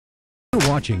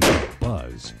watching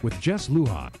Buzz with Jess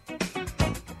Lujan.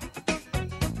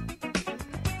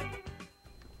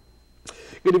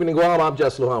 Good evening, Guam. I'm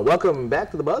Jess Lujan. Welcome back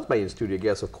to the Buzz. My in-studio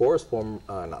guest, of course, Senator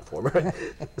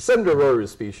Rory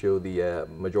Respicio, the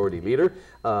Majority Leader.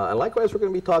 And likewise, we're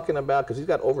going to be talking about, because he's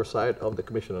got oversight of the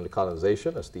Commission on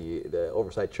Decolonization, as the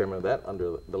oversight chairman of that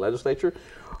under the legislature.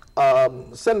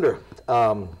 Senator,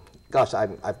 gosh,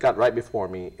 I've got right before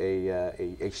me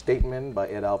a statement by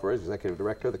Ed Alvarez, Executive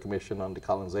Director of the Commission on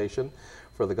Decolonization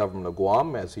for the government of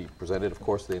Guam, as he presented, of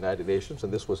course, to the United Nations,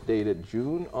 and this was dated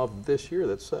June of this year.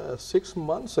 That's 6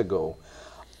 months ago.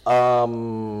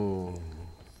 Funding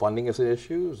is an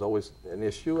issue, is always an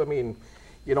issue. I mean,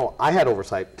 you know, I had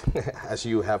oversight, as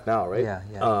you have now, right? Yeah,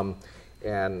 yeah.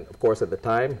 And of course, at the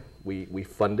time, we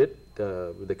funded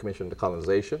the Commission on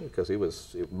Decolonization, because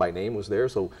my name was there,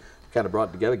 so kind of brought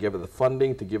it together, give it the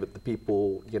funding to give it to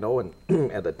people, you know, and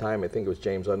at the time, I think it was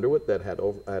James Underwood that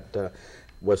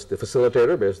was the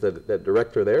facilitator, there's the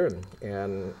director there,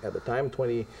 and at the time,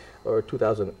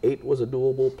 2008 was a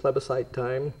doable plebiscite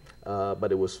time,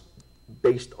 but it was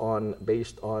based on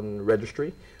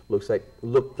registry. Looked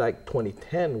like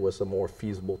 2010 was a more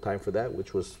feasible time for that,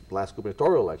 which was the last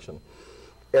gubernatorial election.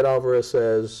 Ed Alvarez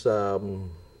says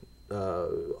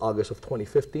August of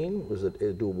 2015 was a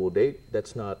doable date.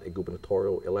 That's not a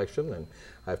gubernatorial election, and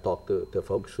I've talked to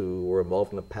folks who were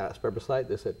involved in the past plebiscite.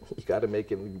 They said, you got to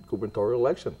make it a gubernatorial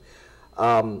election.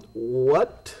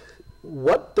 What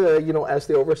you know, as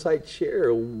the oversight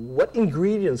chair, what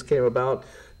ingredients came about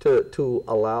to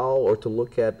allow or to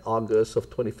look at August of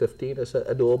 2015 as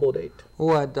a doable date?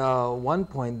 Well, at one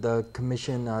point, the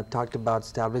commission talked about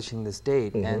establishing this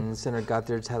date, and Senator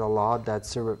Guthrie's had a law that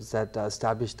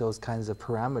established those kinds of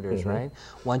parameters, right?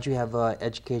 Once you have an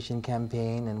education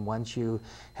campaign, and once you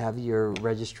have your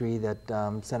registry that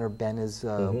Senator Ben is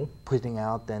putting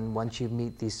out, then once you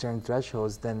meet these certain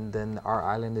thresholds, then our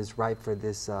island is ripe for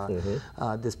this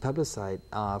this plebiscite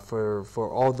for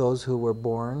all those who were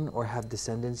born or have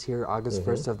descendants here August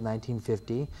 1st of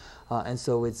 1950, and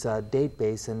so it's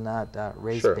date-based and not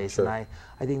race-based. Sure. And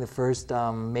I think the first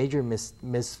major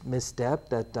misstep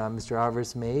that Mr.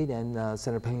 Alvarez made, and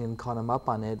Senator Pennington called him up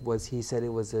on it, was he said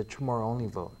it was a Chamorro-only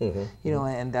vote. You know,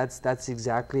 and that's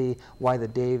exactly why the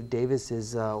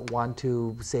Davises want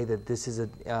to say that this is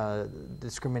a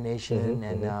discrimination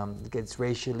and gets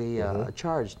racially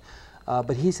charged.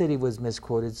 But he said he was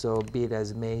misquoted, so be it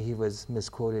as may, he was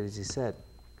misquoted, as he said.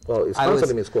 Well, it's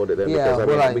constantly misquoted then, yeah,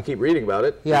 because I mean, we keep reading about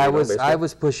it. Yeah, I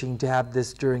was pushing to have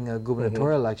this during a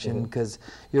gubernatorial election, because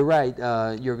you're right,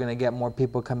 you're going to get more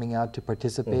people coming out to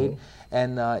participate,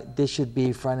 and this should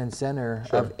be front and center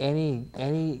of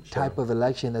any type of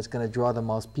election that's going to draw the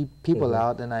most people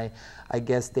out, and I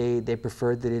guess they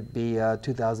preferred that it be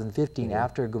 2015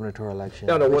 after a gubernatorial election,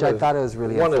 which I thought it was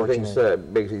really unfortunate. One of the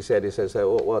things basically he says,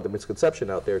 well, the misconception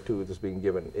out there too that's being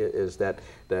given is that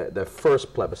the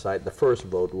first plebiscite, the first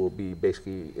vote, will be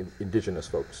basically indigenous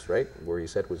folks, right? Where he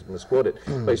said was misquoted.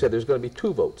 But he said there's going to be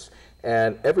 2 votes,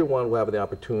 and everyone will have the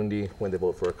opportunity when they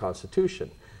vote for a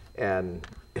constitution. And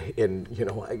you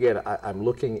know, again, I'm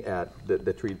looking at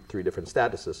the three different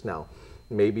statuses now.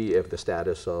 Maybe if the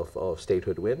status of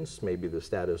statehood wins, maybe the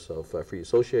status of free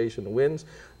association wins.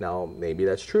 Now, maybe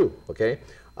that's true. Okay.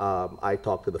 I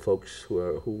talked to the folks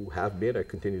who have been or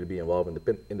continue to be involved in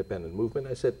the independent movement.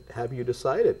 I said, have you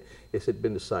decided? Has it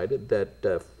been decided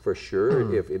that for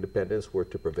sure, if independence were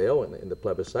to prevail in the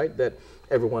plebiscite, that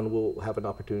everyone will have an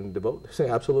opportunity to vote? They say,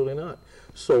 absolutely not.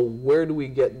 So where do we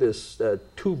get this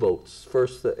 2 votes?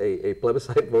 First, a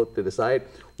plebiscite vote to decide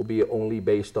will be only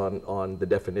based on the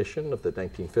definition of the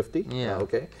 1950. Yeah.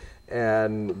 Okay.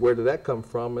 And where did that come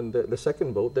from? And the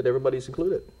second vote that everybody's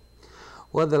included.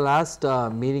 Well, the last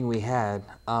meeting we had,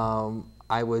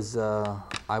 I was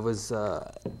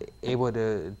able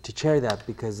to chair that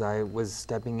because I was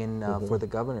stepping in for the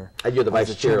governor. And you're the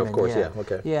vice chair, of course, yeah.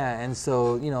 Okay. Yeah, and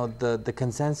so, you know, the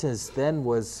consensus then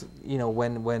was, you know,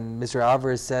 when Mr.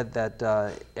 Alvarez said that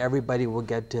everybody will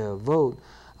get to vote,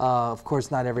 of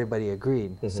course, not everybody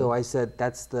agreed. So I said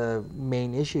that's the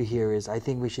main issue here is I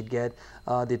think we should get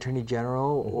the Attorney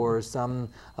General or some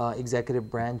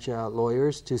executive branch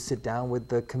lawyers to sit down with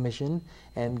the commission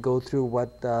and go through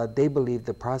what they believe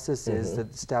the process is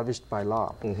that's established by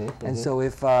law. And so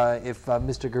if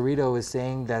Mr. Garrido is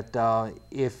saying that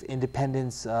if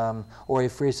independence or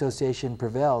if free association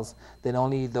prevails, then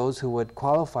only those who would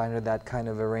qualify under that kind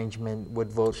of arrangement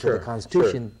would vote for the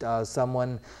Constitution.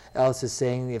 Someone else is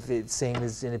saying if it's same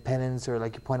as independence or,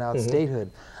 like you point out,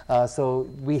 statehood. So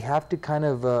we have to kind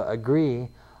of agree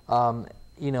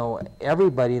you know,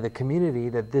 everybody, the community,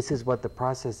 that this is what the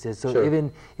process is. So Sure.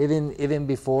 even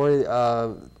before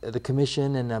the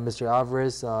commission and Mr.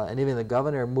 Alvarez and even the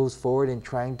governor moves forward in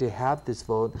trying to have this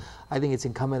vote, I think it's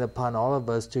incumbent upon all of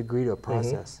us to agree to a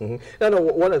process. No,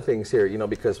 one of the things here, you know,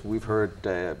 because we've heard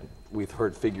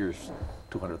figures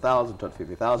 200,000,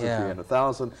 250,000, Yeah.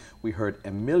 300,000. We heard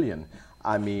 $1 million.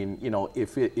 I mean, you know,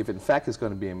 if in fact it's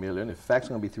going to be $1 million, if in fact it's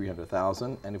going to be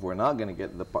 300,000, and if we're not going to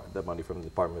get the money from the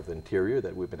Department of the Interior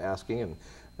that we've been asking, and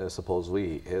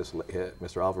supposedly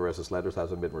Mr. Alvarez's letters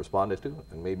hasn't been responded to,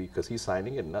 and maybe because he's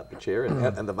signing it, not the chair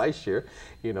and the vice chair,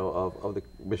 you know, of the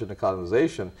Commission on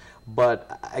Colonization.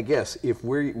 But I guess if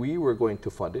we were going to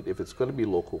fund it, if it's going to be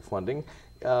local funding,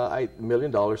 $1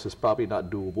 million is probably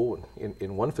not doable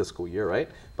in one fiscal year, right?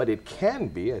 But it can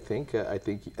be. I think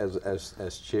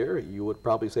as chair, you would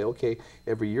probably say, okay,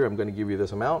 every year I'm going to give you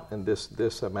this amount, and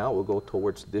this amount will go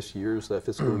towards this year's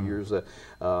fiscal year's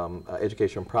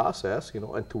education process, you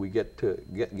know, until we get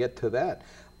to that.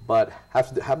 But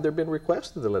have there been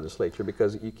requests to the legislature,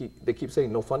 because they keep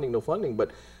saying no funding, but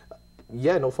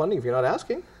yeah, no funding if you're not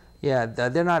asking. Yeah,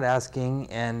 they're not asking,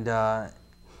 and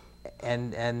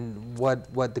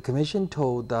what the commission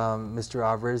told Mr.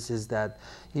 Alvarez is that,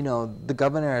 you know, the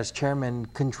governor as chairman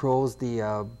controls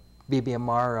the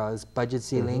BBMR's budget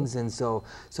ceilings, and so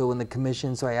when the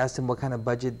commission, so I asked him, what kind of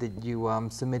budget did you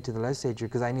submit to the legislature,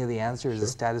 because I knew the answer is a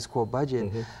status quo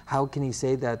budget. How can he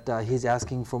say that he's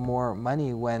asking for more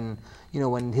money when, you know,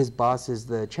 when his boss is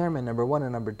the chairman, number one,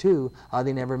 and number two,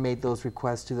 they never made those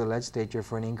requests to the legislature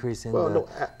for an increase in the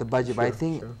budget. But I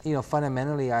think, you know,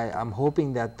 fundamentally, I'm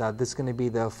hoping that this is going to be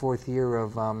the 4th year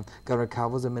of Governor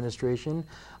Calvo's administration.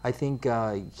 I think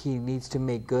he needs to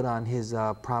make good on his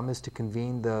promise to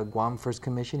convene the Guam First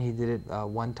Commission. He did it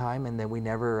one time, and then we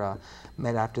never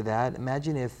met after that.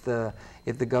 Imagine if the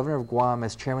governor of Guam,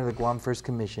 as chairman of the Guam First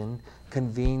Commission,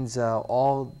 convenes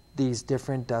all these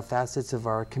different facets of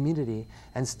our community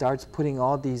and starts putting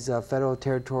all these federal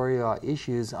territorial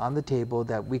issues on the table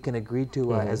that we can agree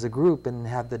to as a group, and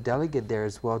have the delegate there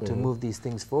as well to move these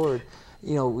things forward.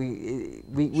 You know,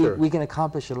 we can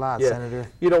accomplish a lot, Senator.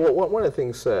 You know, one of the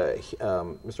things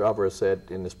Mr. Alvarez said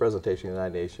in his presentation in the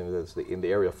United Nations is in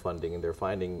the area of funding, and they're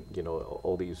finding, you know,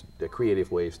 all these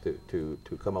creative ways to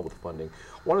come up with funding.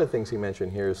 One of the things he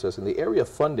mentioned here says, in the area of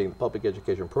funding the public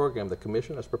education program, the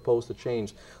Commission has proposed to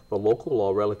change the local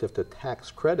law relative to tax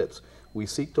credits. We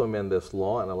seek to amend this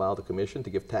law and allow the Commission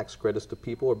to give tax credits to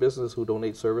people or businesses who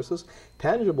donate services,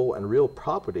 tangible and real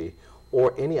property,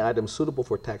 or any item suitable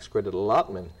for tax credit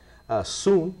allotment.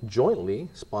 Soon, jointly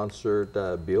sponsored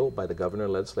bill by the governor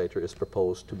and legislature is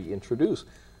proposed to be introduced.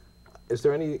 Is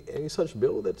there any such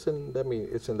bill that's in, I mean,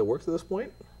 it's in the works at this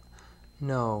point?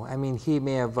 No, I mean, he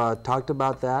may have talked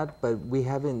about that, but we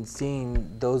haven't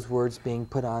seen those words being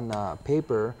put on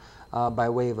paper by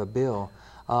way of a bill.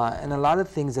 And a lot of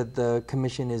things that the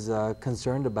commission is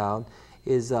concerned about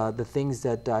is the things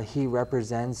that he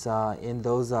represents in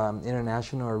those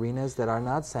international arenas that are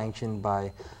not sanctioned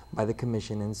by the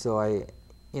commission. And so I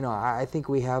think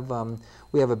we have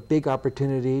a big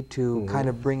opportunity to kind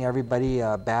of bring everybody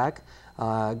back.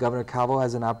 Governor Calvo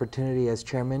has an opportunity as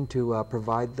chairman to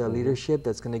provide the leadership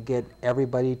that's going to get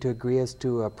everybody to agree as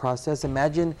to a process.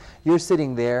 Imagine you're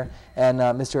sitting there and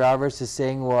Mr. Alvarez is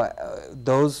saying, well,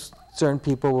 those certain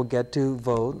people will get to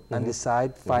vote and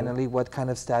decide finally what kind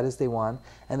of status they want,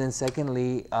 and then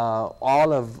secondly,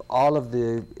 all of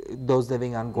those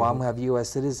living on Guam who have U.S.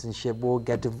 citizenship will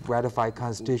get to ratify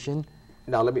Constitution.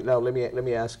 Now let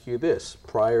me ask you this: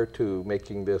 prior to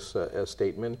making this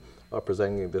statement,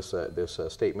 presenting this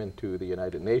statement to the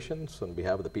United Nations on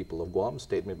behalf of the people of Guam,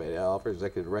 statement by the Alvarez,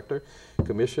 Executive Director,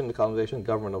 Commission on Colonization,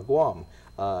 Government of Guam.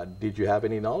 Did you have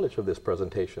any knowledge of this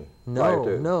presentation?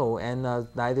 No, and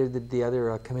neither did the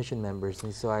other commission members.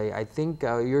 And so I think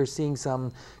you're seeing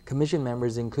some commission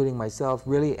members, including myself,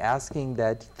 really asking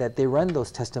that they run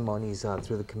those testimonies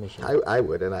through the commission. I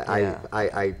would, and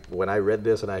I when I read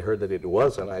this and I heard that it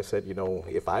wasn't, I said, you know,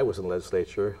 if I was in the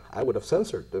legislature, I would have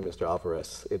censored Mr.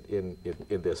 Alvarez in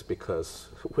this, because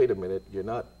wait a minute, you're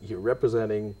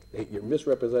misrepresenting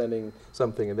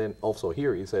something. And then also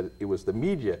here he said it was the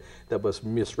media that was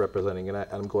misrepresenting, and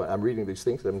I'm reading these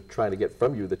things and I'm trying to get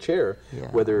from you, the chair,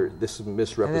 whether this is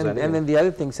misrepresenting. And then the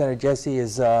other thing, Senator Jesse,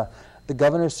 is the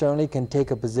governor certainly can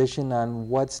take a position on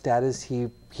what status he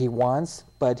wants,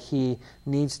 but he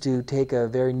needs to take a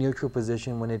very neutral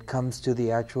position when it comes to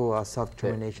the actual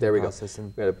self-determination process. There we go.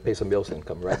 We're going to pay some bills and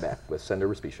come right back with Senator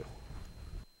Respicio.